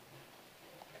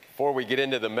Before we get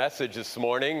into the message this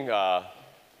morning,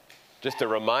 just a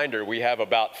reminder, we have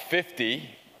about 50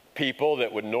 people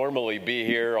that would normally be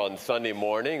here on Sunday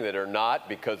morning that are not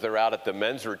because they're out at the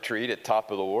men's retreat at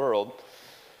Top of the World.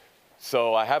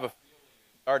 So I have a feeling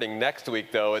starting next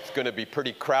week, though, it's going to be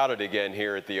pretty crowded again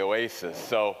here at the Oasis.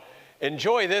 So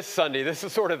enjoy this Sunday. This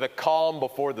is sort of the calm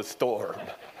before the storm.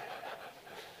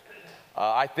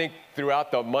 I think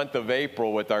throughout the month of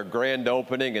April with our grand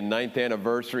opening and 9th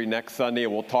anniversary next Sunday,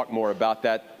 and we'll talk more about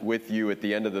that with you at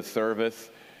the end of the service.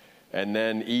 And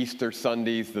then Easter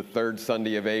Sunday's the third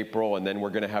Sunday of April, and then we're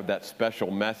going to have that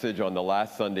special message on the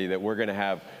last Sunday that we're going to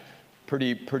have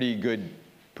pretty good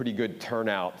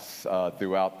turnouts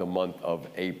throughout the month of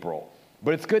April.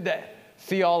 But it's good to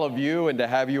see all of you and to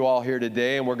have you all here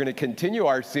today, and we're going to continue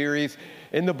our series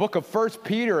in the book of 1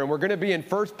 Peter, and we're going to be in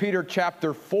 1 Peter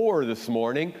chapter 4 this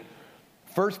morning.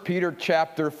 1 Peter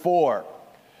chapter 4.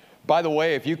 By the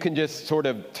way, if you can just sort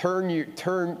of tune your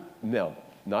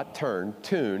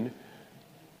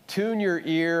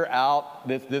ear out,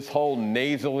 this whole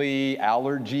nasally,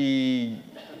 allergy,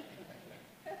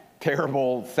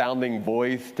 terrible sounding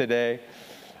voice today.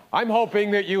 I'm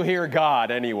hoping that you hear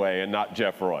God anyway and not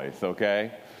Jeff Royce,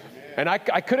 okay? And I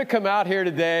could have come out here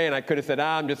today and I could have said,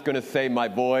 I'm just going to save my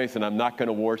voice and I'm not going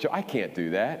to worship. I can't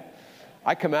do that.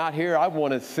 I come out here, I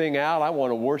want to sing out, I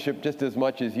want to worship just as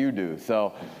much as you do.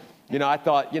 So, I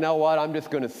thought, you know what, I'm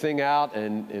just going to sing out,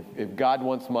 and if God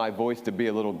wants my voice to be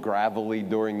a little gravelly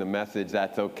during the message,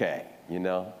 that's okay,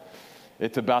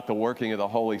 It's about the working of the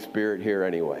Holy Spirit here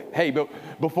anyway. Hey, but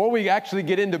before we actually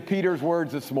get into Peter's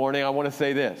words this morning, I want to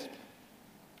say this.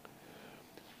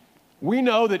 We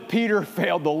know that Peter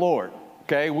failed the Lord,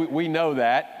 okay? We know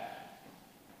that.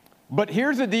 But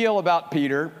here's the deal about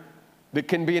Peter that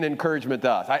can be an encouragement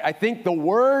to us. I think the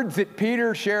words that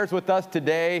Peter shares with us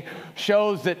today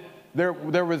shows that there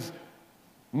was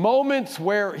moments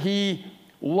where he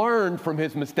learned from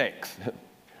his mistakes,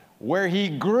 where he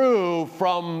grew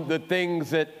from the things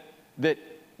that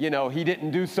he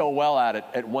didn't do so well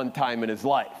at one time in his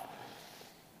life.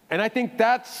 And I think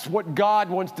that's what God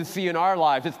wants to see in our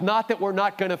lives. It's not that we're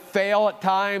not going to fail at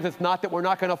times. It's not that we're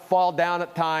not going to fall down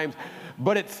at times.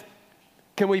 But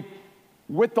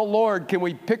with the Lord, can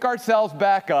we pick ourselves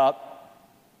back up?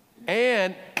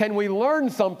 And can we learn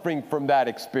something from that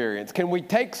experience? Can we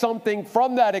take something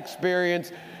from that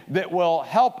experience that will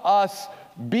help us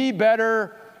be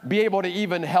better, be able to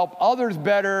even help others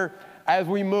better as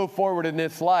we move forward in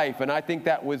this life? And I think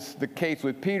that was the case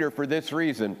with Peter for this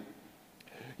reason.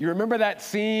 You remember that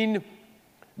scene,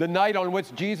 the night on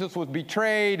which Jesus was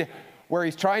betrayed, where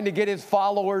he's trying to get his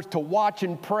followers to watch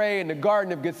and pray in the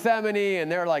Garden of Gethsemane,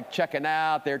 and they're like checking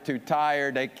out, they're too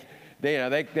tired, they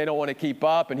don't want to keep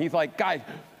up. And he's like, guys,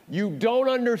 you don't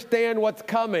understand what's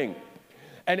coming.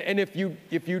 And if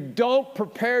you don't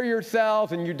prepare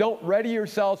yourselves and you don't ready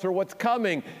yourselves for what's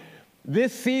coming,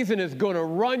 this season is going to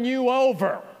run you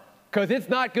over, because it's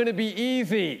not going to be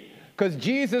easy, because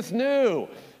Jesus knew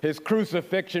his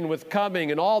crucifixion was coming,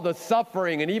 and all the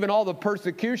suffering and even all the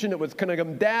persecution that was going to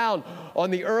come down on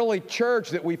the early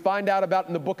church that we find out about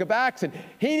in the book of Acts. And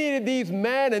he needed these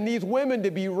men and these women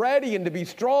to be ready and to be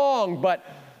strong, but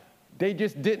they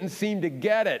just didn't seem to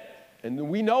get it. And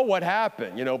we know what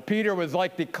happened. Peter was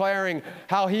like declaring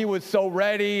how he was so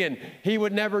ready and he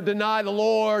would never deny the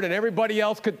Lord, and everybody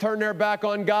else could turn their back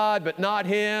on God, but not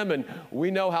him. And we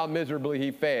know how miserably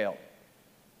he failed.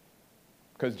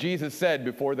 Because Jesus said,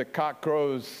 before the cock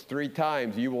crows 3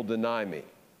 times, you will deny me.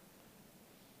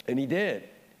 And he did.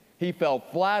 He fell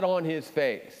flat on his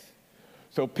face.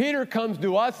 So Peter comes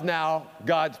to us now,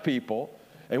 God's people,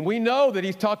 and we know that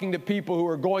he's talking to people who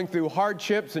are going through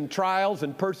hardships and trials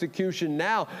and persecution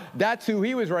now. That's who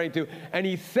he was writing to. And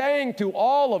he's saying to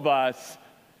all of us,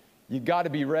 you got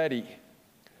to be ready.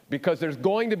 Because there's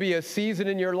going to be a season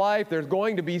in your life. There's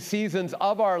going to be seasons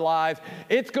of our lives.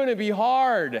 It's going to be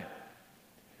hard.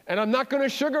 And I'm not going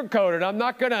to sugarcoat it. I'm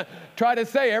not going to try to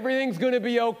say everything's going to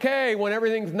be okay when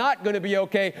everything's not going to be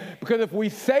okay. Because if we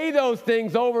say those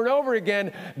things over and over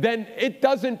again, then it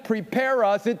doesn't prepare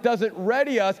us. It doesn't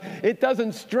ready us. It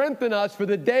doesn't strengthen us for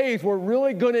the days we're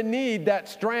really going to need that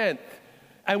strength.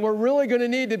 And we're really going to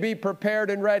need to be prepared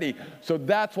and ready. So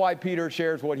that's why Peter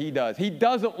shares what he does. He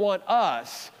doesn't want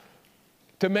us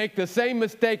to make the same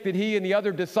mistake that he and the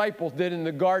other disciples did in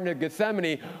the Garden of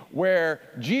Gethsemane, where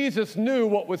Jesus knew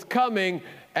what was coming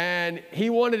and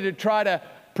he wanted to try to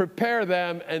prepare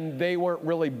them, and they weren't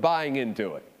really buying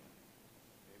into it.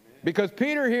 Amen. Because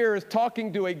Peter here is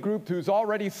talking to a group who's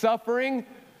already suffering,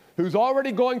 who's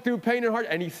already going through pain and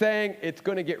hardship, and he's saying it's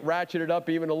going to get ratcheted up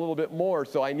even a little bit more.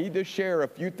 So I need to share a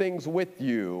few things with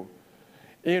you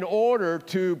in order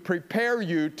to prepare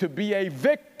you to be a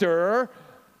victor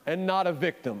and not a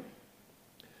victim.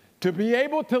 To be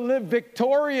able to live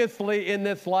victoriously in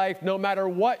this life, no matter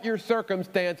what your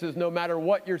circumstances, no matter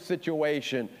what your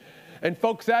situation. And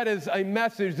folks, that is a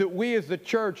message that we as the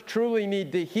church truly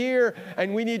need to hear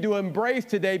and we need to embrace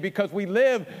today, because we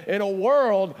live in a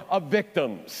world of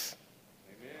victims.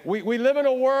 We live in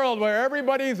a world where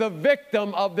everybody's a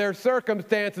victim of their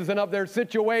circumstances and of their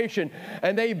situation.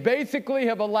 And they basically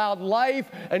have allowed life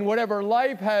and whatever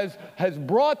life has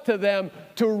brought to them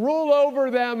to rule over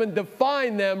them and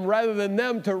define them, rather than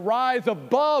them to rise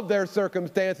above their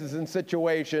circumstances and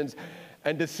situations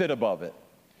and to sit above it.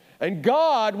 And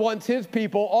God wants His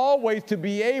people always to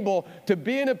be able to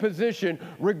be in a position,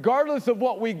 regardless of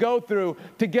what we go through,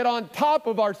 to get on top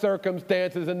of our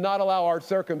circumstances and not allow our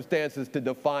circumstances to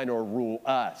define or rule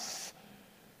us.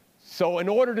 So in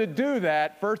order to do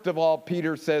that, first of all,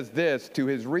 Peter says this to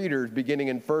his readers, beginning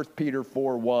in 1 Peter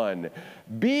 4:1.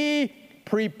 Be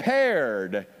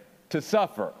prepared to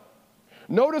suffer.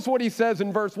 Notice what he says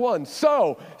in verse 1.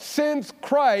 So, since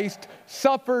Christ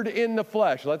suffered in the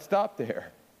flesh. Let's stop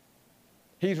there.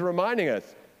 He's reminding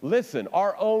us, listen,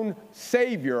 our own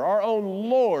Savior, our own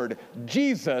Lord,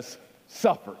 Jesus,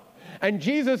 suffered. And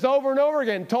Jesus over and over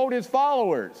again told His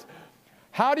followers,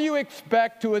 how do you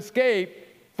expect to escape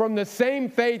from the same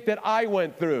fate that I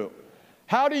went through?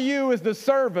 How do you, as the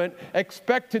servant,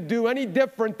 expect to do any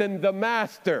different than the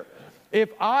master?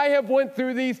 If I have went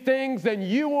through these things, then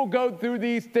you will go through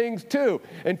these things too.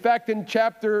 In fact, in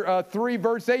chapter 3,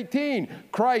 verse 18,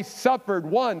 Christ suffered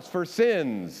once for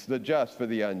sins, the just for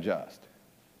the unjust.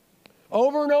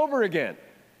 Over and over again,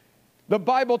 the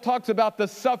Bible talks about the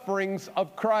sufferings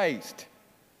of Christ.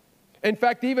 In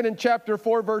fact, even in chapter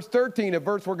 4, verse 13, a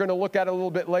verse we're going to look at a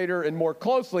little bit later and more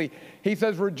closely, he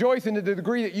says, rejoice in the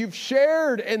degree that you've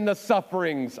shared in the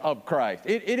sufferings of Christ.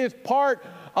 It is part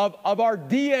of our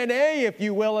DNA, if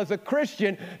you will, as a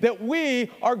Christian, that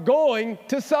we are going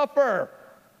to suffer.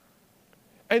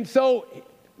 And so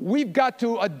we've got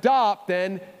to adopt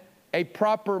then a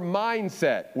proper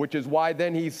mindset, which is why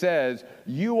then he says,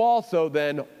 you also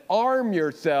then arm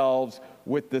yourselves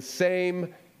with the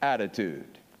same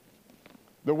attitude.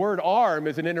 The word arm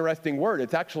is an interesting word.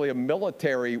 It's actually a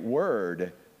military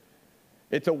word.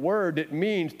 It's a word that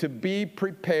means to be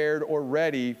prepared or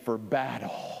ready for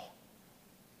battle.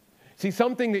 See,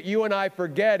 something that you and I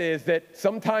forget is that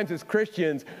sometimes as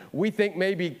Christians, we think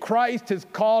maybe Christ has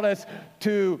called us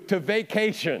to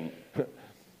vacation.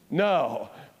 No,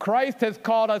 Christ has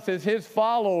called us as His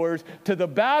followers to the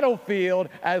battlefield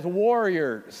as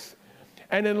warriors.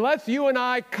 And unless you and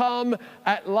I come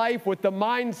at life with the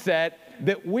mindset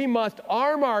that we must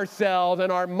arm ourselves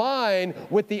and our mind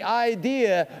with the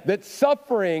idea that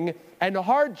suffering and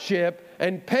hardship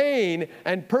and pain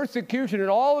and persecution and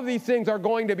all of these things are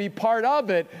going to be part of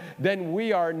it, then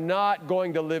we are not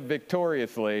going to live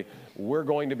victoriously. We're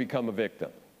going to become a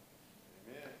victim.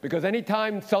 Amen. Because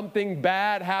anytime something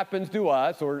bad happens to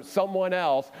us or someone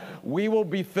else, we will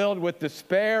be filled with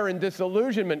despair and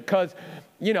disillusionment because,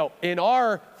 in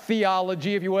our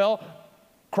theology, if you will,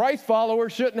 Christ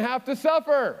followers shouldn't have to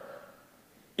suffer.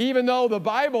 Even though the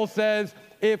Bible says,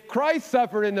 if Christ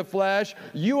suffered in the flesh,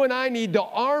 you and I need to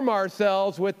arm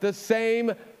ourselves with the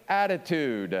same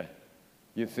attitude,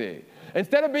 you see.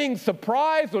 Instead of being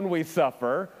surprised when we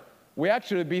suffer, we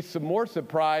actually be some more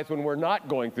surprised when we're not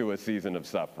going through a season of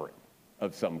suffering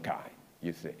of some kind,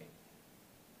 you see.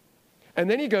 And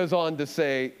then he goes on to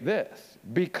say this,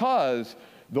 because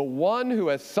the one who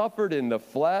has suffered in the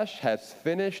flesh has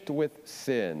finished with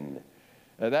sin.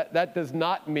 Now that does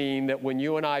not mean that when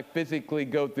you and I physically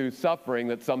go through suffering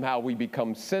that somehow we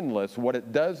become sinless. What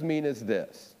it does mean is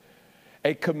this: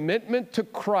 a commitment to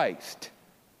Christ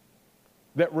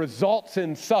that results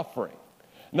in suffering.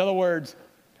 In other words,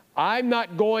 I'm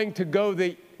not going to go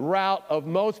the route of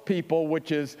most people,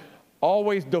 which is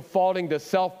always defaulting to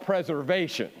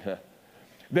self-preservation.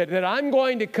 That I'm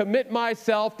going to commit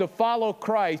myself to follow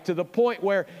Christ to the point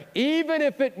where even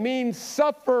if it means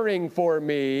suffering for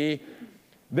me,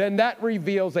 then that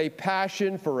reveals a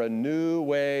passion for a new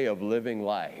way of living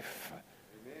life,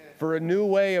 for a new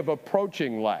way of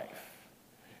approaching life.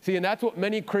 See, and that's what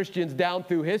many Christians down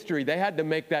through history, they had to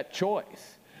make that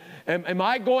choice. Am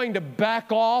I going to back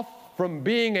off from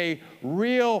being a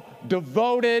real,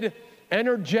 devoted,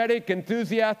 energetic,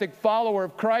 enthusiastic follower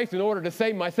of Christ in order to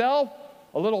save myself?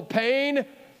 A little pain,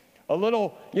 a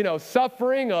little,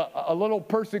 suffering, a little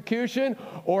persecution?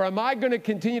 Or am I going to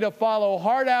continue to follow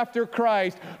hard after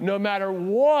Christ no matter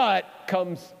what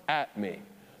comes at me?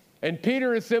 And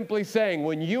Peter is simply saying,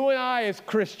 when you and I as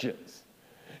Christians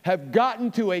have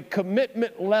gotten to a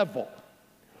commitment level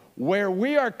where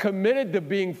we are committed to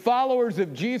being followers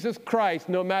of Jesus Christ,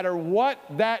 no matter what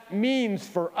that means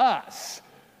for us,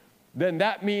 then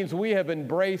that means we have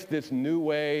embraced this new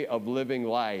way of living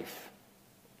life.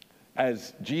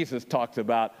 As Jesus talks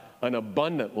about an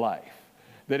abundant life,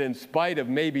 that in spite of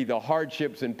maybe the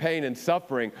hardships and pain and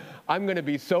suffering, I'm going to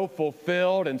be so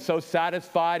fulfilled and so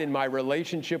satisfied in my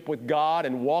relationship with God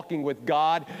and walking with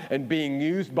God and being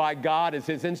used by God as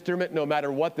His instrument, no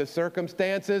matter what the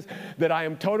circumstances, that I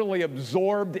am totally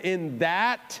absorbed in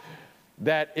that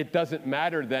it doesn't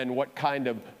matter then what kind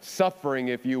of suffering,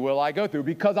 if you will, I go through,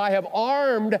 because I have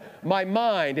armed my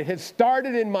mind. It has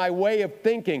started in my way of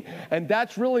thinking, and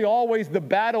that's really always the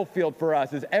battlefield for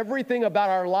us, is everything about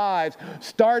our lives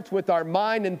starts with our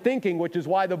mind and thinking, which is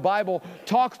why the Bible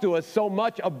talks to us so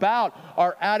much about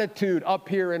our attitude up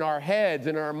here in our heads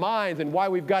and our minds, and why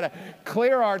we've got to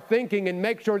clear our thinking and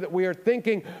make sure that we are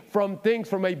thinking from things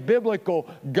from a biblical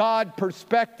God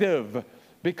perspective.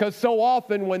 Because so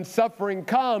often when suffering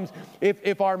comes,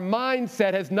 if our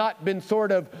mindset has not been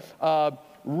sort of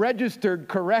registered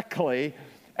correctly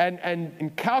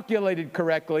and calculated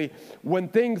correctly, when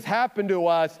things happen to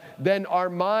us, then our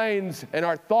minds and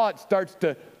our thoughts starts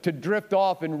to drift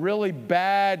off in really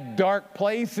bad, dark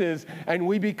places, and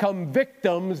we become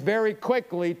victims very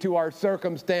quickly to our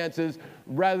circumstances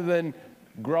rather than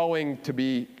growing to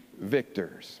be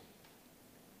victors.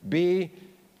 Be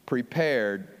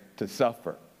prepared to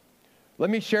suffer.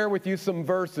 Let me share with you some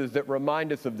verses that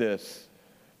remind us of this.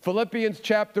 Philippians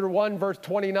chapter 1 verse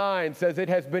 29 says, "It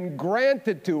has been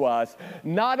granted to us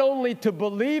not only to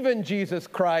believe in Jesus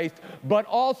Christ, but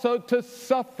also to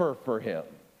suffer for Him."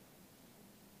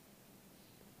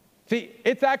 See,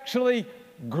 it's actually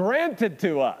granted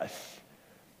to us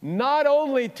not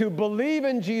only to believe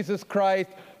in Jesus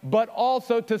Christ, but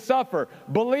also to suffer.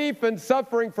 Belief and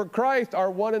suffering for Christ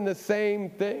are one and the same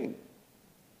thing.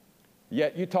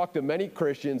 Yet you talk to many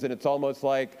Christians and it's almost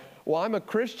like, well, I'm a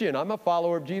Christian. I'm a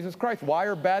follower of Jesus Christ. Why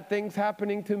are bad things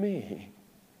happening to me?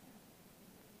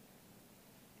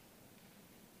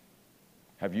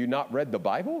 Have you not read the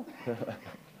Bible?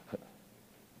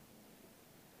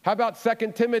 How about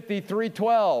 2 Timothy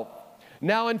 3:12?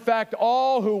 "Now, in fact,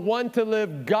 all who want to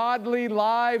live godly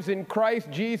lives in Christ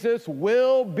Jesus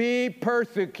will be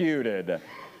persecuted."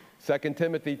 2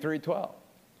 Timothy 3:12.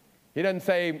 He doesn't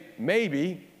say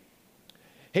maybe.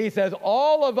 He says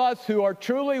all of us who are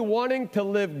truly wanting to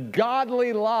live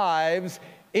godly lives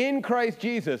in Christ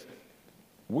Jesus,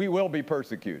 we will be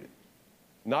persecuted.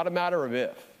 Not a matter of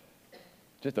if,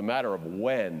 just a matter of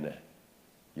when,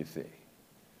 you see.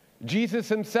 Jesus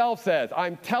Himself says,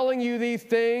 "I'm telling you these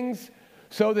things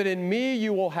so that in me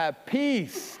you will have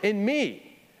peace." In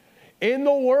me. In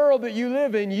the world that you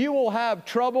live in, you will have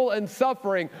trouble and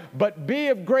suffering, but be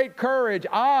of great courage.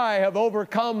 I have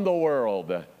overcome the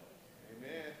world.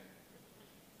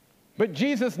 But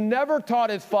Jesus never taught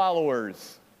His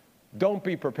followers, don't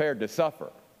be prepared to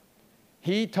suffer.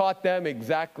 He taught them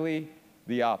exactly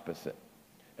the opposite.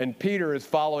 And Peter is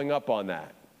following up on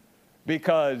that.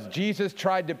 Because Jesus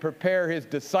tried to prepare His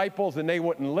disciples and they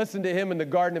wouldn't listen to Him in the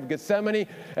Garden of Gethsemane,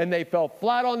 and they fell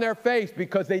flat on their face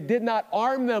because they did not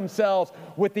arm themselves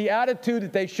with the attitude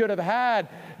that they should have had,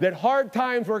 that hard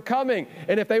times were coming,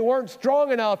 and if they weren't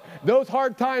strong enough, those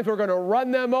hard times were going to run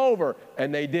them over,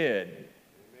 and they did.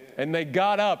 And they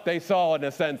got up, they saw, in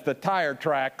a sense, the tire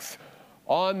tracks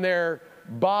on their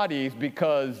bodies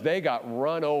because they got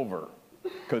run over,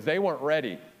 because they weren't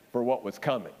ready for what was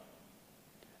coming.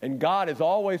 And God is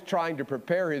always trying to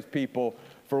prepare His people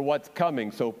for what's coming.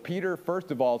 So Peter,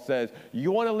 first of all, says,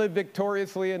 you want to live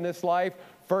victoriously in this life?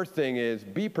 First thing is,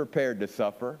 be prepared to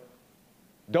suffer.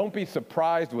 Don't be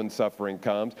surprised when suffering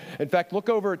comes. In fact, look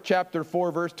over at chapter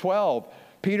 4, verse 12.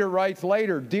 Peter writes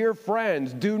later, "Dear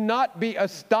friends, do not be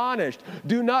astonished,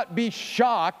 do not be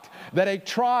shocked that a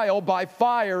trial by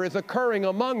fire is occurring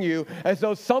among you as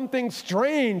though something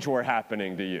strange were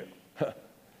happening to you."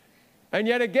 And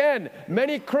yet again,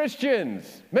 many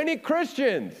Christians,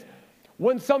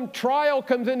 when some trial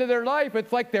comes into their life,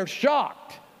 it's like they're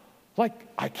shocked. Like,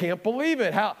 I can't believe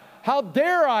it. How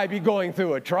dare I be going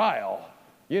through a trial?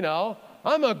 You know?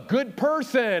 I'm a good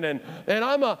person, and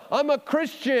I'm a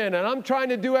Christian, and I'm trying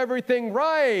to do everything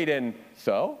right. And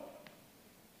so,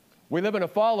 we live in a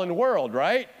fallen world,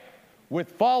 right?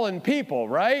 With fallen people,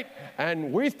 right?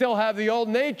 And we still have the old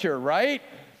nature, right?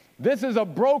 This is a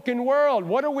broken world.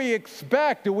 What do we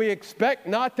expect? Do we expect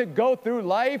not to go through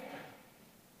life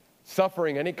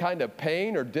suffering any kind of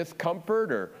pain or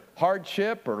discomfort or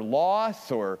hardship or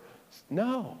loss or...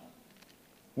 No,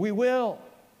 we will.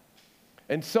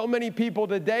 And so many people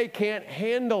today can't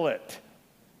handle it.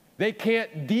 They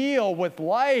can't deal with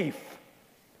life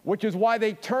which is why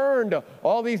they turn to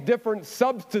all these different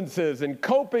substances and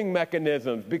coping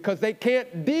mechanisms, because they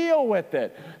can't deal with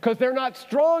it, because they're not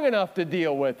strong enough to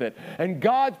deal with it. And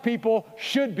God's people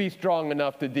should be strong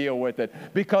enough to deal with it,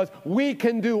 because we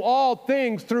can do all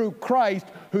things through Christ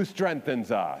who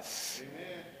strengthens us.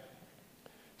 Amen.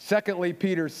 Secondly,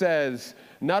 Peter says,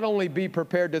 not only be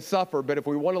prepared to suffer, but if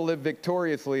we want to live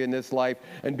victoriously in this life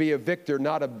and be a victor,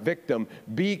 not a victim,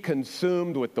 be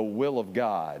consumed with the will of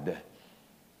God.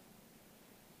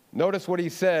 Notice what he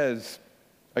says,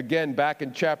 again, back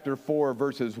in chapter 4,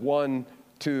 verses 1,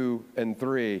 2, and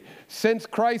 3. Since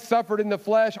Christ suffered in the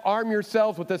flesh, arm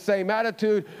yourselves with the same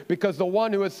attitude, because the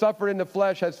one who has suffered in the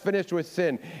flesh has finished with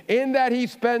sin, in that he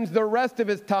spends the rest of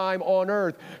his time on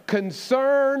earth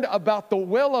concerned about the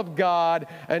will of God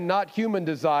and not human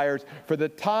desires, for the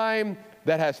time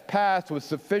that has passed was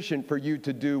sufficient for you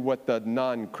to do what the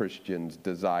non-Christians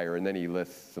desire. And then he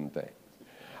lists some things.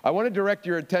 I want to direct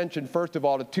your attention, first of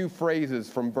all, to two phrases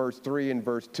from verse 3 and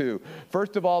verse 2.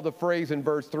 First of all, the phrase in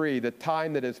verse 3, the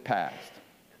time that has passed.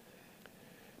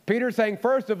 Peter's saying,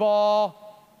 first of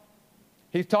all,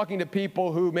 he's talking to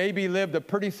people who maybe lived a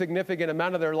pretty significant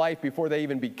amount of their life before they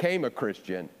even became a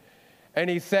Christian. And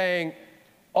he's saying,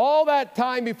 all that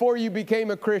time before you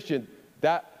became a Christian,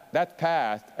 that's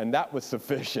past, and that was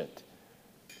sufficient.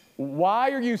 Why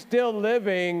are you still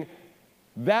living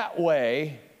that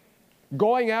way,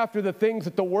 going after the things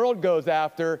that the world goes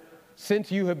after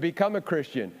since you have become a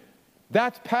Christian?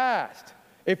 That's past.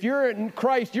 If you're in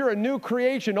Christ, you're a new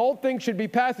creation. Old things should be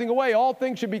passing away. All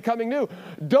things should be coming new.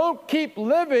 Don't keep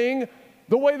living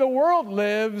the way the world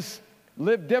lives.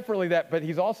 Live differently. But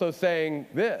he's also saying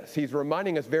this. He's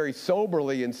reminding us very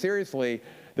soberly and seriously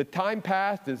that time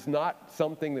past is not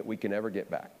something that we can ever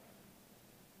get back.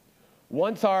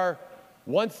 Once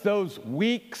those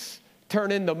weeks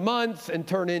turn into months and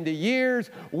turn into years,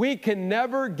 we can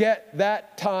never get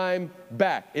that time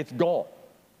back. It's gone.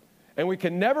 And we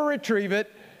can never retrieve it,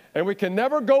 and we can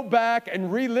never go back and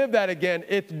relive that again.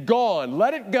 It's gone.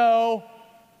 Let it go.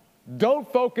 Don't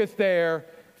focus there.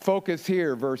 Focus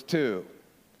here, verse 2,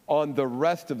 on the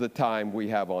rest of the time we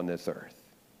have on this earth.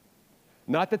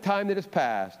 Not the time that has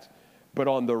passed, but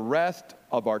on the rest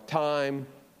of our time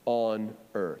on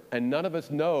earth. And none of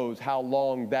us knows how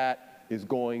long that is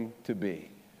going to be.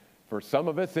 For some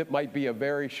of us, it might be a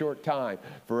very short time.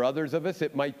 For others of us,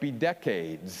 it might be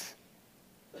decades.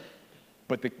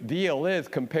 But the deal is,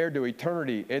 compared to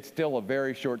eternity, it's still a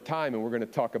very short time, and we're going to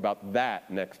talk about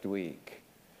that next week.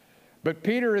 But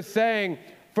Peter is saying,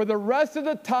 for the rest of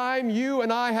the time you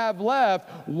and I have left,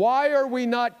 why are we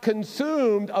not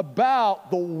consumed about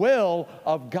the will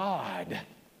of God?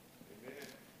 Amen.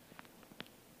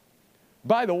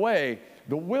 By the way,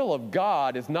 the will of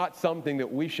God is not something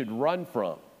that we should run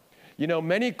from. You know,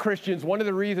 many Christians, one of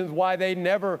the reasons why they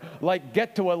never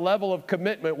get to a level of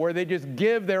commitment where they just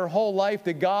give their whole life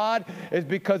to God is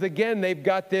because, again, they've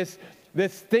got this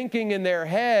thinking in their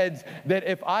heads that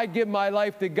if I give my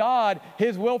life to God,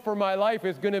 His will for my life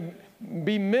is going to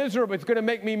be miserable. It's going to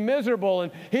make me miserable,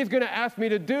 and He's going to ask me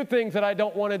to do things that I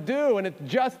don't want to do. And it's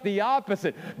just the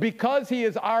opposite. Because He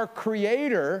is our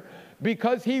Creator,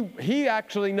 because he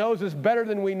actually knows us better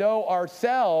than we know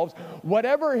ourselves,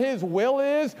 whatever His will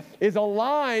is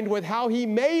aligned with how He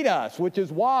made us, which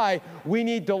is why we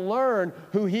need to learn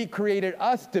who He created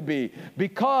us to be.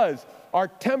 Because our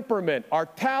temperament, our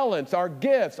talents, our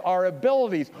gifts, our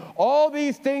abilities, all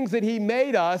these things that He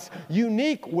made us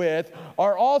unique with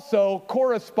are also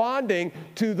corresponding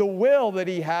to the will that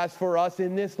He has for us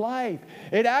in this life.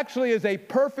 It actually is a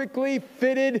perfectly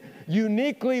fitted,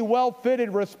 uniquely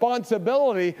well-fitted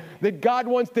responsibility that God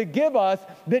wants to give us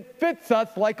that fits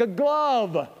us like a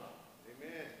glove. Amen.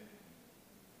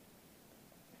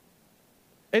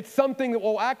 It's something that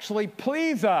will actually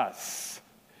please us.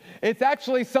 It's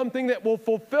actually something that will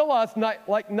fulfill us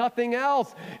like nothing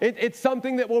else. It's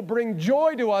something that will bring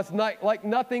joy to us like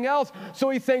nothing else.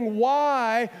 So he's saying,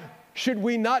 why should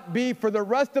we not be, for the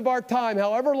rest of our time,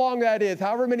 however long that is,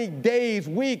 however many days,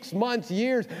 weeks, months,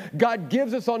 years God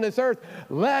gives us on this earth,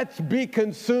 let's be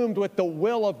consumed with the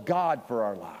will of God for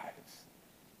our lives.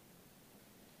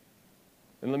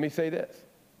 And let me say this.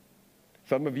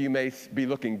 Some of you may be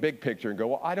looking big picture and go,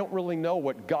 well, I don't really know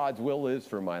what God's will is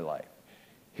for my life.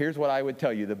 Here's what I would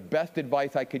tell you. The best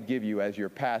advice I could give you as your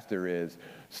pastor is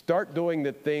start doing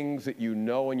the things that you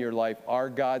know in your life are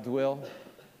God's will.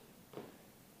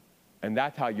 And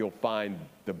that's how you'll find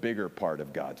the bigger part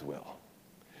of God's will.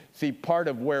 See, part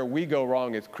of where we go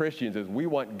wrong as Christians is we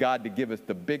want God to give us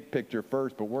the big picture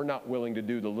first, but we're not willing to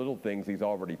do the little things He's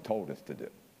already told us to do.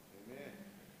 Amen.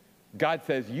 God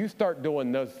says, you start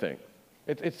doing those things.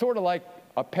 It's sort of like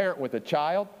a parent with a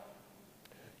child.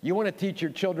 You want to teach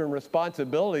your children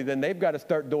responsibility, then they've got to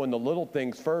start doing the little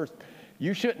things first.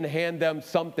 You shouldn't hand them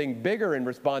something bigger in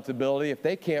responsibility if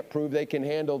they can't prove they can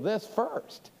handle this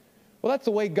first. Well, that's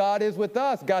the way God is with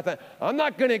us. God said, I'm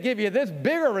not going to give you this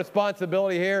bigger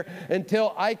responsibility here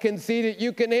until I can see that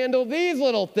you can handle these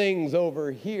little things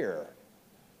over here.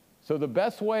 So the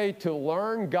best way to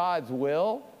learn God's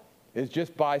will is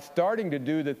just by starting to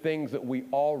do the things that we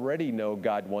already know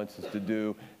God wants us to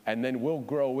do, and then we'll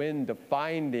grow into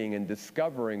finding and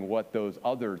discovering what those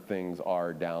other things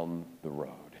are down the road.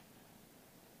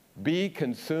 Be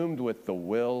consumed with the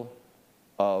will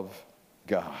of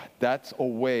God. That's a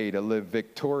way to live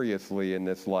victoriously in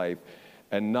this life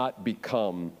and not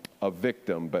become a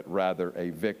victim, but rather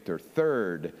a victor.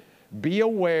 Third, be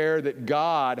aware that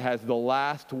God has the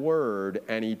last word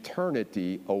and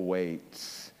eternity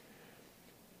awaits.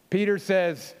 Peter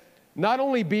says, not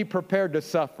only be prepared to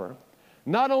suffer,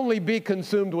 not only be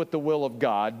consumed with the will of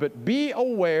God, but be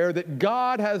aware that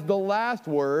God has the last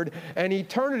word and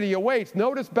eternity awaits.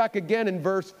 Notice back again in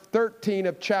verse 13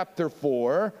 of chapter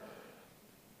 4,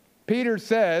 Peter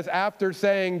says, after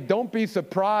saying, don't be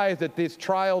surprised at these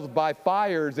trials by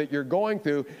fires that you're going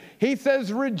through, he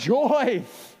says,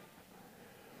 rejoice.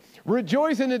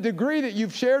 Rejoice in the degree that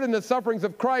you've shared in the sufferings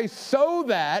of Christ, so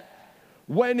that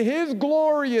when his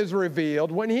glory is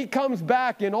revealed, when he comes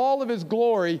back in all of his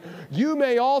glory, you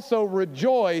may also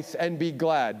rejoice and be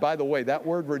glad. By the way, that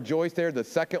word rejoice there, the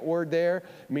second word there,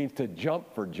 means to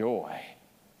jump for joy.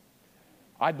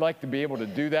 I'd like to be able to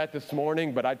do that this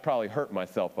morning, but I'd probably hurt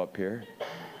myself up here.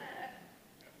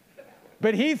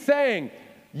 But he's saying,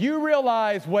 you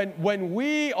realize when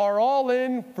we are all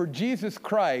in for Jesus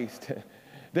Christ,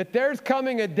 that there's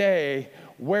coming a day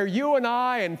where you and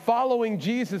I and following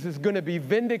Jesus is going to be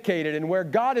vindicated, and where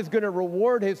God is going to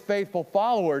reward his faithful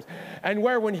followers, and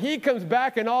where when he comes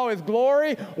back in all his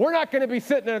glory, we're not going to be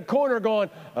sitting in a corner going,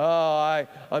 oh,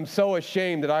 I'm so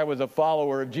ashamed that I was a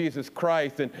follower of Jesus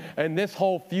Christ, and this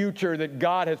whole future that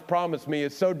God has promised me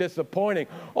is so disappointing.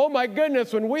 Oh my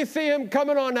goodness, when we see him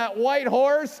coming on that white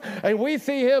horse, and we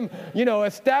see him,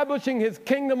 establishing his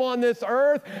kingdom on this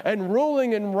earth and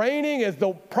ruling and reigning as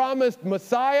the promised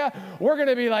Messiah, we're going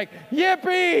to be like,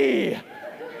 yippee!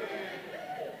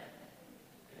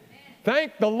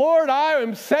 Thank the Lord I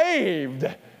am saved,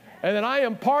 and that I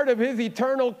am part of his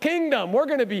eternal kingdom. We're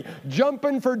going to be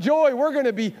jumping for joy. We're going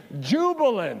to be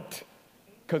jubilant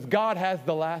because God has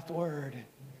the last word.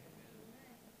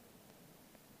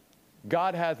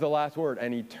 God has the last word,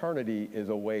 and eternity is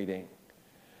awaiting.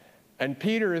 And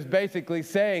Peter is basically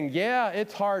saying, yeah,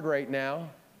 it's hard right now.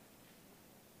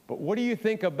 But what do you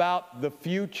think about the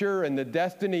future and the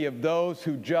destiny of those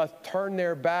who just turn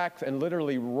their backs and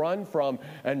literally run from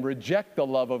and reject the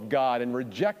love of God and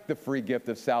reject the free gift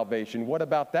of salvation? What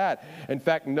about that? In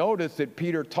fact, notice that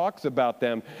Peter talks about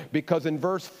them, because in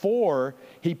verse 4,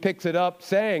 he picks it up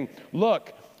saying,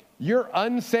 look, your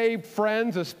unsaved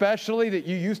friends, especially that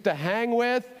you used to hang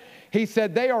with, he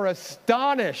said they are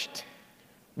astonished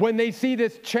when they see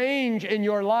this change in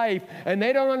your life, and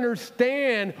they don't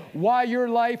understand why your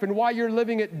life and why you're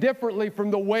living it differently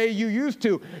from the way you used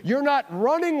to. You're not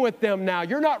running with them now.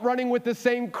 You're not running with the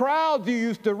same crowds you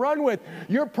used to run with.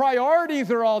 Your priorities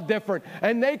are all different,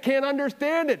 and they can't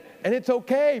understand it. And it's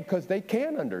okay, because they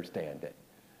can understand it.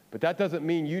 But that doesn't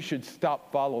mean you should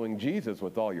stop following Jesus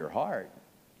with all your heart.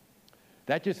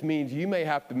 That just means you may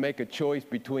have to make a choice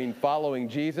between following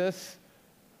Jesus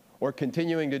or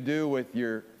continuing to do what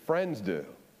your friends do.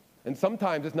 And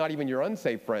sometimes it's not even your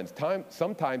unsaved friends.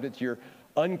 Sometimes it's your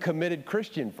uncommitted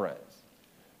Christian friends.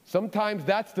 Sometimes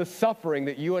that's the suffering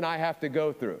that you and I have to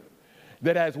go through.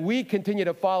 That as we continue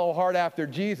to follow hard after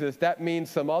Jesus, that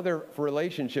means some other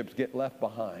relationships get left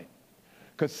behind.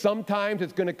 Because sometimes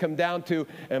it's going to come down to,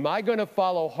 am I going to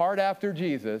follow hard after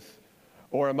Jesus,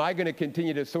 or am I going to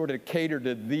continue to sort of cater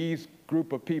to these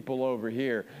group of people over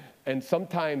here? And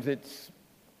sometimes it's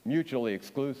mutually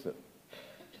exclusive.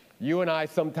 You and I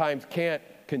sometimes can't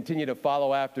continue to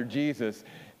follow after Jesus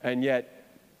and yet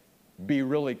be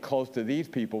really close to these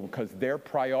people, because their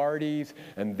priorities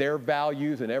and their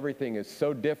values and everything is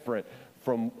so different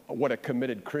from what a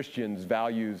committed Christian's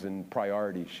values and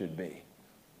priorities should be.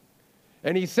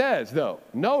 And he says, though,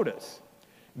 notice,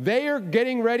 they are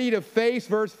getting ready to face,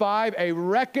 verse 5, a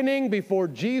reckoning before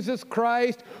Jesus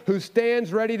Christ, who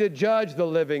stands ready to judge the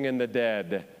living and the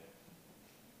dead.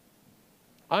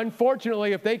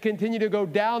 Unfortunately, if they continue to go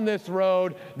down this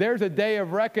road, there's a day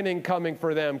of reckoning coming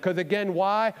for them. Because again,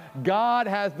 why? God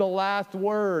has the last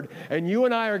word. And you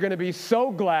and I are going to be so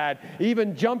glad,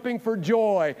 even jumping for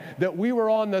joy, that we were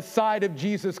on the side of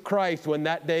Jesus Christ when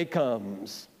that day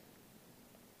comes.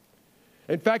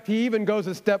 In fact, he even goes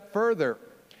a step further.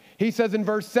 He says in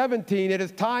verse 17, it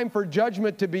is time for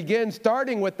judgment to begin,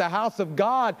 starting with the house of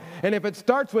God. And if it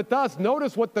starts with us,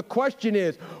 notice what the question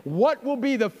is. What will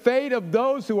be the fate of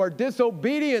those who are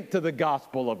disobedient to the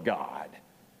gospel of God?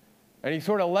 And he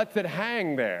sort of lets it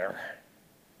hang there,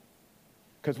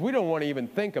 because we don't want to even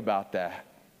think about that.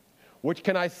 Which,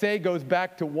 can I say, goes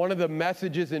back to one of the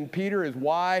messages in Peter, is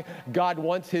why God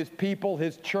wants his people,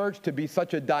 his church, to be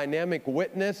such a dynamic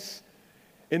witness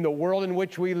in the world in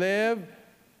which we live.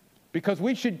 Because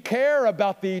we should care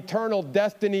about the eternal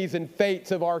destinies and fates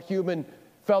of our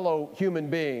fellow human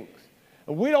beings.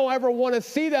 And we don't ever want to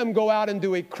see them go out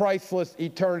into a Christless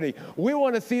eternity. We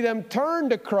want to see them turn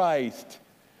to Christ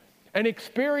and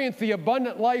experience the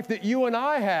abundant life that you and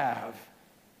I have.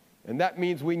 And that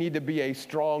means we need to be a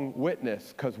strong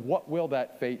witness, because what will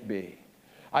that fate be?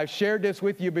 I've shared this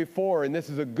with you before, and this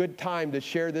is a good time to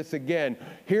share this again.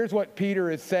 Here's what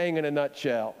Peter is saying in a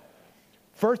nutshell.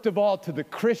 First of all, to the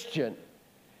Christian,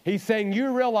 he's saying,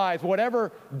 you realize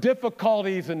whatever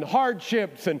difficulties and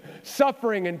hardships and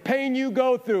suffering and pain you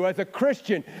go through as a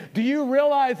Christian, do you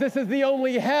realize this is the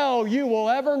only hell you will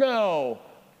ever know?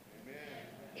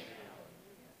 Amen.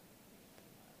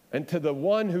 And to the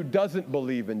one who doesn't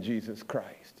believe in Jesus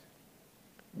Christ,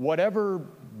 whatever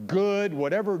good,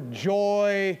 whatever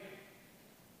joy,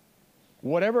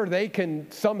 whatever they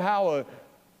can somehow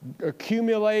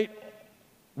accumulate,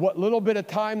 what little bit of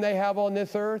time they have on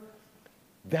this earth,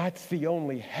 that's the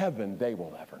only heaven they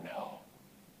will ever know.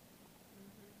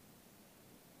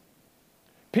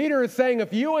 Peter is saying,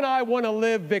 if you and I want to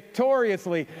live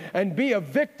victoriously and be a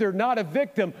victor, not a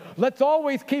victim, let's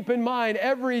always keep in mind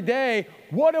every day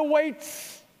what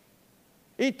awaits.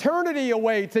 Eternity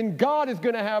awaits, and God is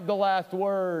going to have the last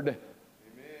word.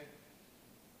 Amen.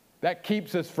 That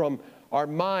keeps us from our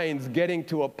minds getting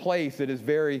to a place that is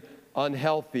very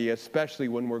unhealthy, especially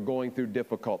when we're going through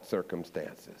difficult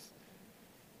circumstances.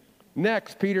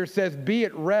 Next, Peter says, be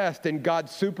at rest in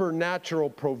God's supernatural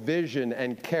provision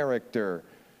and character.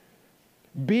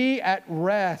 Be at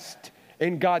rest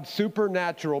in God's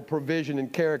supernatural provision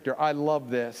and character. I love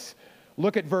this.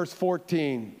 Look at verse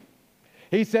 14.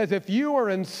 He says, if you are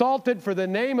insulted for the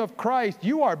name of Christ,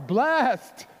 you are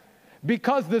blessed,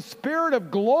 because the Spirit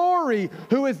of glory,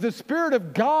 who is the Spirit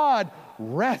of God,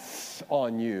 rests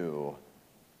on you.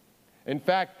 In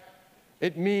fact,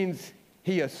 it means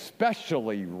he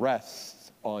especially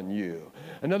rests on you.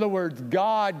 In other words,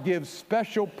 God gives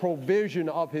special provision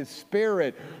of his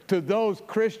Spirit to those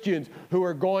Christians who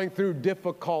are going through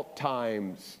difficult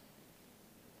times.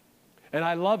 And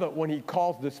I love it when he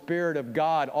calls the Spirit of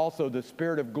God also the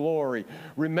Spirit of glory.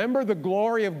 Remember the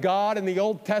glory of God in the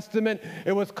Old Testament?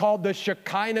 It was called the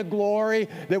Shekinah glory,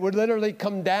 that would literally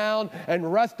come down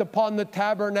and rest upon the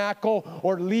tabernacle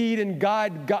or lead and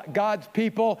guide God's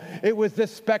people. It was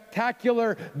this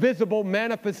spectacular, visible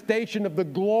manifestation of the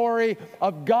glory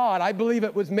of God. I believe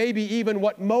it was maybe even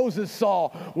what Moses saw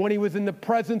when he was in the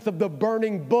presence of the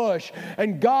burning bush.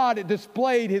 And God had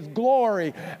displayed his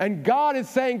glory. And God is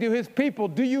saying to his people,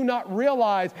 do you not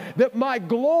realize that my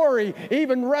glory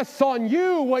even rests on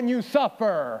you when you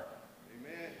suffer?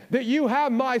 Amen. That you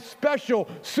have my special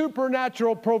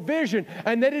supernatural provision,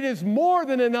 and that it is more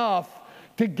than enough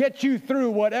to get you through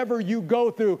whatever you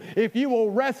go through if you will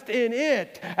rest in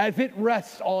it as it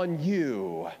rests on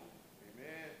you.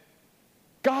 Amen.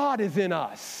 God is in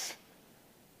us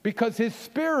because his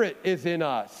Spirit is in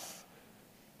us.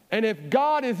 And if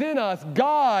God is in us,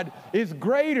 God is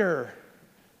greater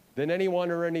than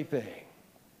anyone or anything.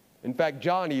 In fact,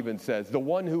 John even says, the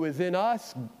one who is in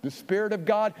us, the Spirit of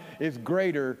God, is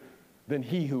greater than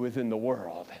he who is in the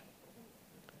world.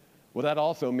 Well, that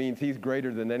also means he's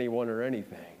greater than anyone or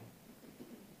anything.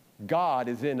 God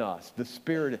is in us, the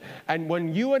Spirit. And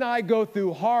when you and I go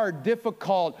through hard,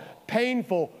 difficult,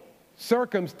 painful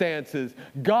circumstances,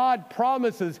 God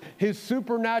promises his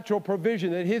supernatural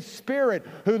provision, that his Spirit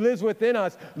who lives within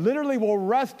us literally will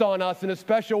rest on us in a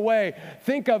special way.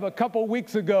 Think of a couple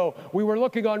weeks ago, we were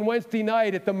looking on Wednesday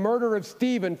night at the murder of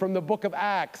Stephen from the book of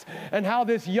Acts, and how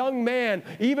this young man,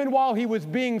 even while he was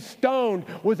being stoned,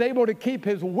 was able to keep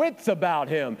his wits about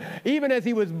him. Even as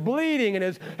he was bleeding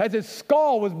and as his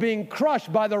skull was being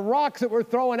crushed by the rocks that were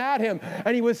thrown at him,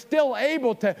 and he was still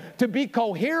able to be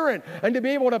coherent and to be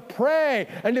able to pray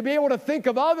and to be able to think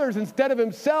of others instead of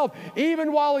himself.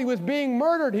 Even while he was being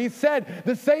murdered, he said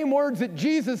the same words that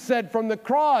Jesus said from the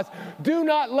cross: do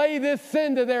not lay this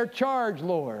sin to their charge,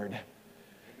 Lord.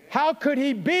 How could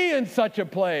he be in such a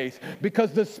place?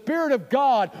 Because the Spirit of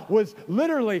God was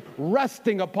literally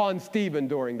resting upon Stephen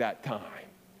during that time.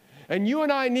 And you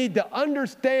and I need to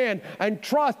understand and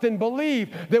trust and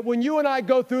believe that when you and I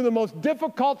go through the most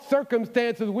difficult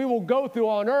circumstances we will go through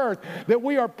on earth, that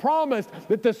we are promised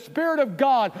that the Spirit of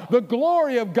God, the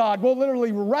glory of God, will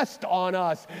literally rest on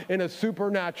us in a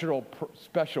supernatural,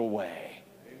 special way.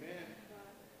 Amen.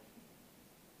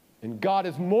 And God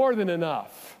is more than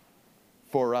enough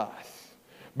for us.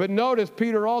 But notice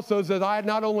Peter also says, I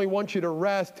not only want you to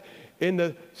rest in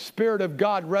the Spirit of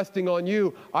God resting on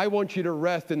you, I want you to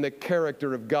rest in the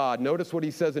character of God. Notice what he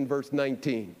says in verse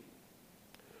 19.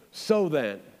 So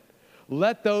then,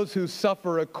 let those who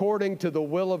suffer according to the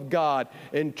will of God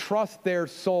entrust their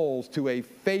souls to a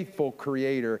faithful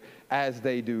Creator as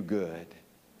they do good.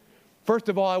 First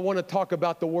of all, I want to talk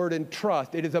about the word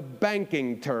entrust. It is a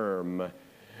banking term.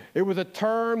 It was a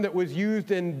term that was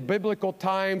used in biblical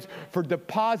times for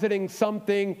depositing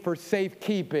something for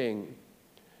safekeeping.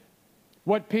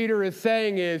 What Peter is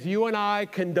saying is you and I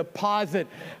can deposit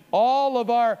all of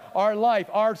our life,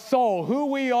 our soul, who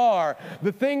we are,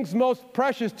 the things most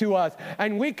precious to us,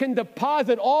 and we can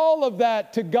deposit all of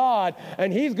that to God,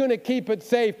 and He's going to keep it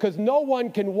safe because no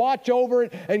one can watch over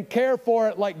it and care for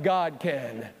it like God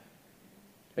can,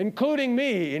 including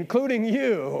me, including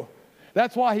you.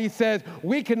 That's why he says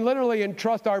we can literally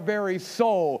entrust our very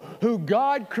soul, who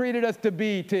God created us to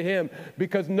be, to Him,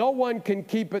 because no one can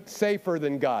keep it safer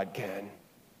than God can.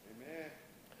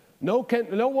 Amen.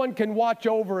 No one can watch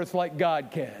over us like God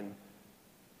can.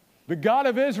 The God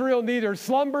of Israel neither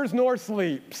slumbers nor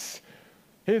sleeps.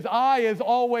 His eye is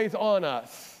always on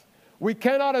us. We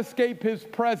cannot escape His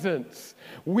presence.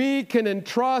 We can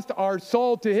entrust our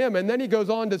soul to Him. And then he goes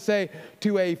on to say,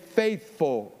 to a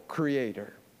faithful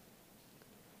Creator.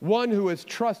 One who is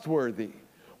trustworthy,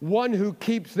 one who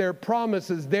keeps their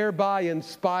promises, thereby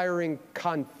inspiring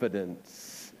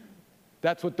confidence.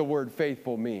 That's what the word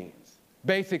faithful means.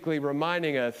 Basically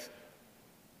reminding us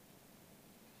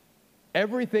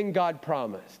everything God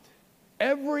promised,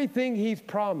 everything He's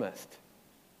promised,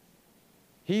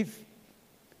 He's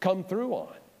come through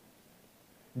on.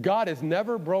 God has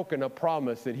never broken a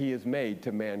promise that He has made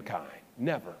to mankind.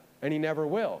 Never. And He never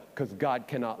will, because God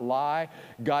cannot lie.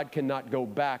 God cannot go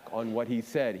back on what He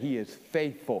said. He is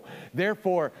faithful.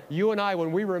 Therefore, you and I,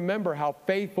 when we remember how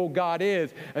faithful God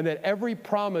is and that every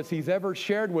promise He's ever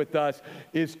shared with us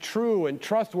is true and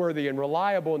trustworthy and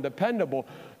reliable and dependable,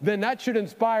 then that should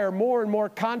inspire more and more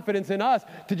confidence in us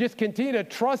to just continue to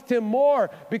trust Him more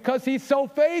because He's so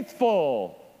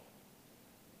faithful.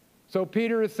 So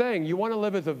Peter is saying, you want to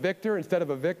live as a victor instead of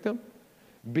a victim?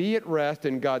 Be at rest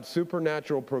in God's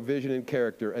supernatural provision and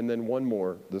character. And then one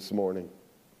more this morning.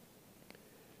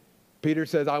 Peter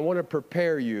says, I want to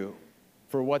prepare you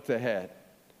for what's ahead.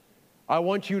 I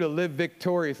want you to live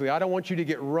victoriously. I don't want you to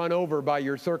get run over by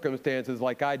your circumstances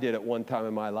like I did at one time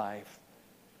in my life.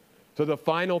 So the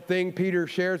final thing Peter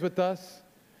shares with us,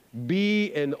 be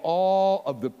in awe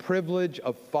of the privilege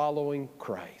of following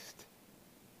Christ.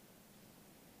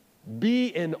 Be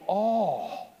in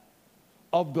awe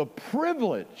of the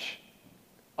privilege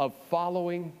of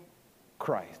following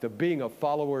Christ, of being a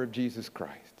follower of Jesus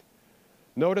Christ.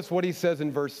 Notice what he says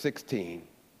in verse 16.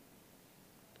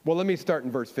 Well, let me start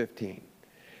in verse 15.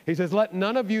 He says, let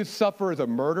none of you suffer as a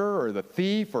murderer or the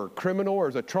thief or criminal or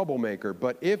as a troublemaker,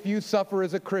 but if you suffer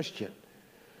as a Christian,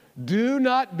 do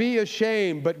not be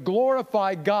ashamed, but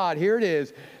glorify God, here it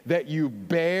is, that you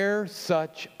bear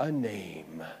such a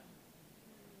name.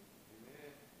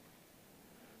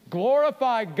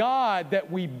 Glorify God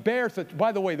that we bear such.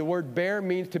 By the way, the word bear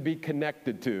means to be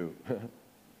connected to.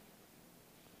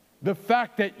 The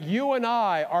fact that you and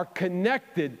I are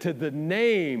connected to the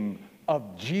name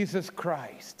of Jesus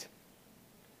Christ.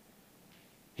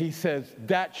 He says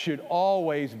that should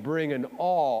always bring an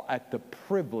awe at the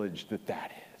privilege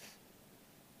that is.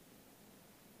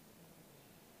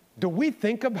 Do we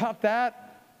think about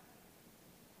that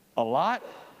a lot?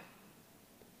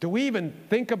 Do we even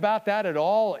think about that at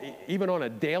all, even on a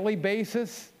daily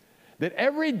basis? That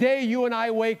every day you and I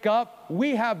wake up,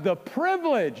 we have the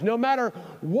privilege, no matter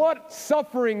what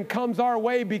suffering comes our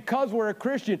way because we're a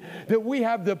Christian, that we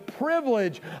have the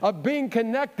privilege of being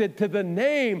connected to the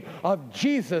name of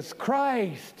Jesus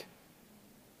Christ.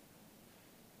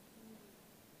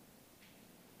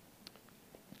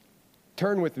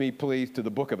 Turn with me, please, to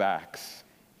the book of Acts.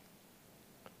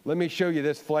 Let me show you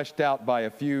this fleshed out by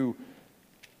a few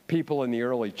people in the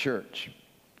early church.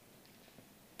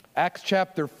 Acts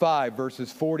chapter 5, verses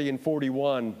 40 and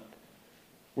 41.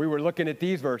 We were looking at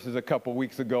these verses a couple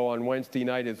weeks ago on Wednesday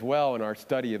night as well in our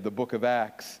study of the book of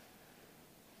Acts.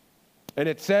 And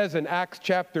it says in Acts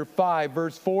chapter 5,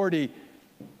 verse 40,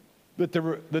 that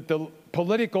the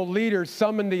political leaders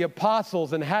summoned the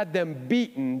apostles and had them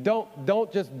beaten.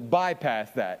 Don't just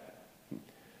bypass that.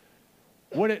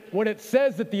 When it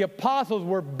says that the apostles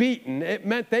were beaten, it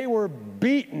meant they were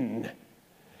beaten.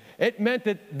 It meant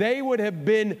that they would have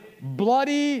been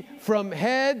bloody from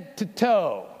head to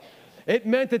toe. It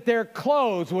meant that their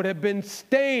clothes would have been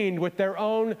stained with their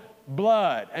own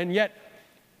blood. And yet,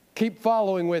 keep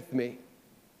following with me.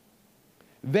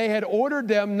 They had ordered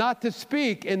them not to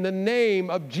speak in the name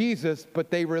of Jesus,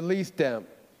 but they released them.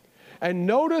 And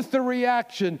notice the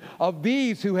reaction of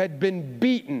these who had been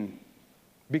beaten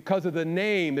because of the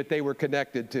name that they were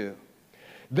connected to.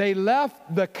 They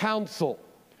left the council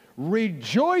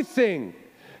rejoicing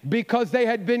because they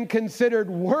had been considered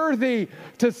worthy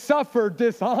to suffer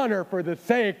dishonor for the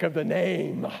sake of the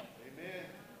name. Amen.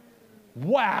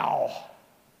 Wow.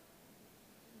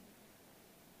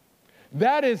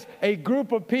 That is a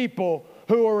group of people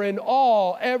who are in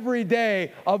awe every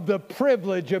day of the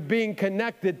privilege of being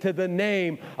connected to the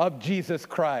name of Jesus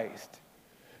Christ.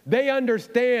 They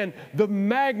understand the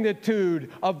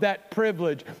magnitude of that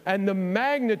privilege and the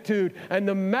magnitude and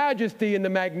the majesty and the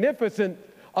magnificence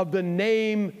of the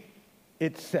name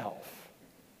itself.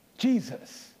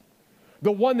 Jesus,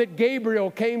 the one that Gabriel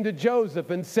came to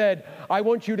Joseph and said, I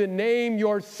want you to name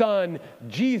your son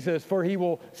Jesus, for he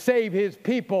will save his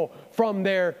people from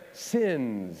their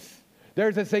sins.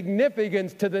 There's a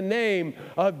significance to the name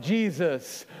of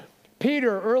Jesus.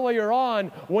 Peter, earlier on,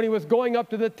 when he was going up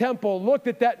to the temple, looked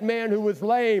at that man who was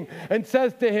lame and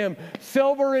says to him,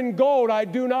 silver and gold I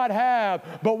do not have,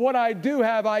 but what I do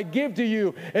have I give to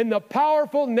you. In the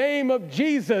powerful name of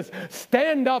Jesus,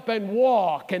 stand up and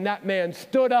walk. And that man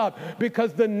stood up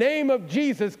because the name of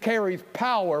Jesus carries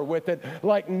power with it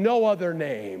like no other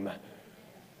name.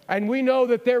 And we know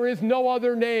that there is no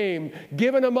other name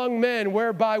given among men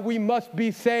whereby we must be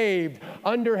saved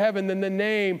under heaven than the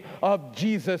name of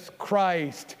Jesus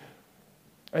Christ.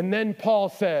 And then Paul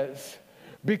says,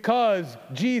 because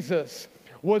Jesus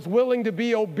was willing to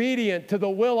be obedient to the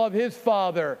will of his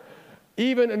Father,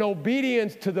 even in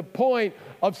obedience to the point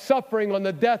of suffering on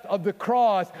the death of the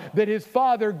cross, that his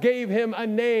Father gave him a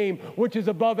name which is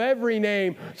above every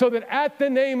name, so that at the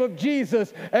name of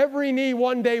Jesus, every knee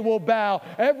one day will bow,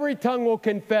 every tongue will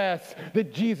confess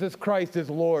that Jesus Christ is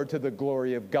Lord, to the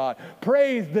glory of God.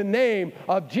 Praise the name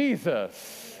of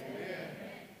Jesus. Amen.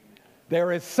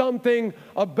 There is something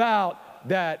about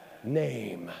that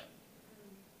name,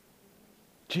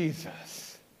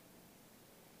 Jesus.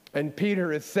 And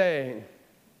Peter is saying,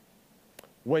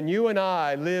 when you and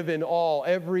I live in awe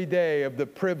every day of the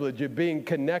privilege of being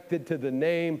connected to the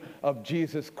name of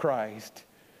Jesus Christ,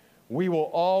 we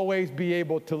will always be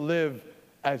able to live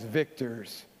as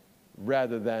victors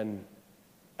rather than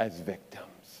as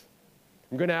victims.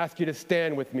 I'm going to ask you to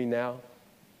stand with me now.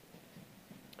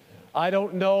 I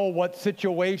don't know what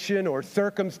situation or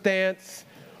circumstance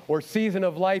or season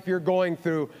of life you're going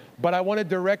through, but I want to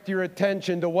direct your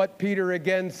attention to what Peter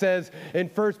again says in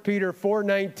 1 Peter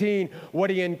 4:19, what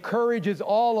he encourages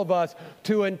all of us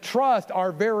to entrust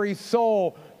our very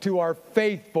soul to our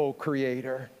faithful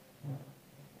Creator,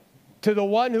 to the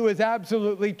one who is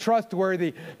absolutely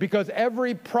trustworthy, because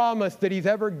every promise that he's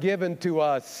ever given to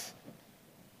us,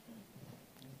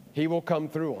 he will come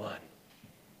through on.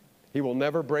 He will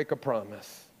never break a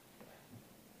promise.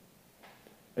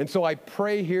 And so I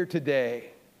pray here today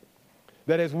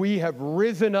that as we have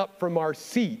risen up from our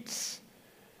seats,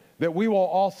 that we will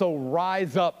also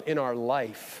rise up in our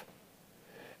life.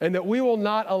 And that we will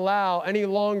not allow any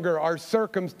longer our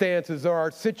circumstances or our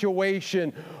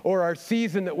situation or our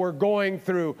season that we're going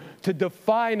through to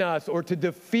define us or to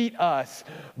defeat us,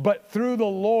 but through the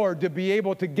Lord to be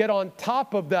able to get on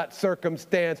top of that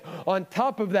circumstance, on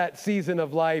top of that season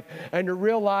of life, and to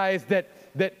realize that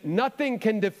nothing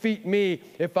can defeat me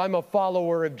if I'm a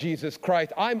follower of Jesus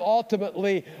Christ. I'm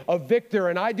ultimately a victor,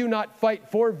 and I do not fight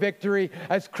for victory.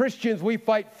 As Christians, we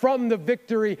fight from the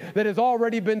victory that has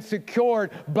already been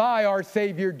secured by our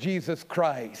Savior Jesus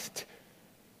Christ.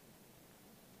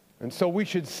 And so we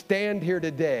should stand here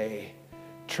today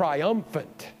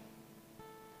triumphant,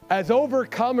 as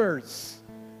overcomers,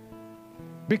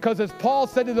 because as Paul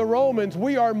said to the Romans,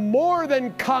 we are more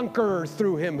than conquerors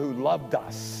through him who loved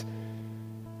us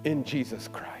in Jesus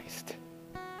Christ.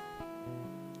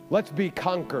 Let's be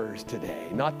conquerors today,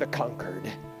 not the conquered.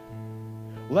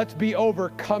 Let's be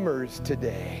overcomers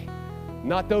today,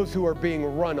 not those who are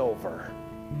being run over.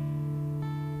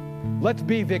 Let's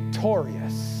be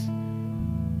victorious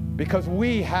because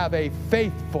we have a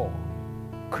faithful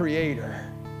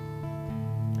Creator,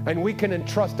 and we can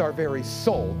entrust our very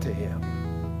soul to him.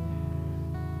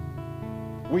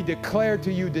 We declare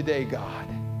to you today, God,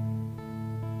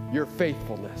 your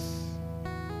faithfulness.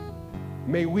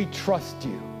 May we trust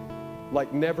you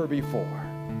like never before.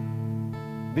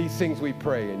 These things we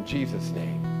pray in Jesus'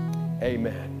 name.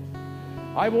 Amen.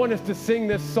 I want us to sing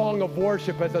this song of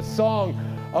worship as a song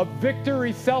of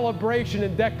victory, celebration,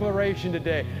 and declaration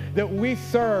today, that we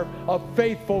serve a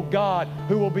faithful God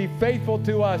who will be faithful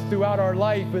to us throughout our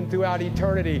life and throughout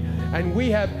eternity. And we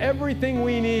have everything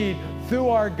we need through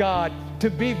our God to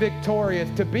be victorious,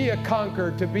 to be a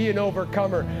conqueror, to be an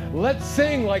overcomer. Let's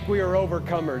sing like we are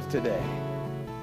overcomers today.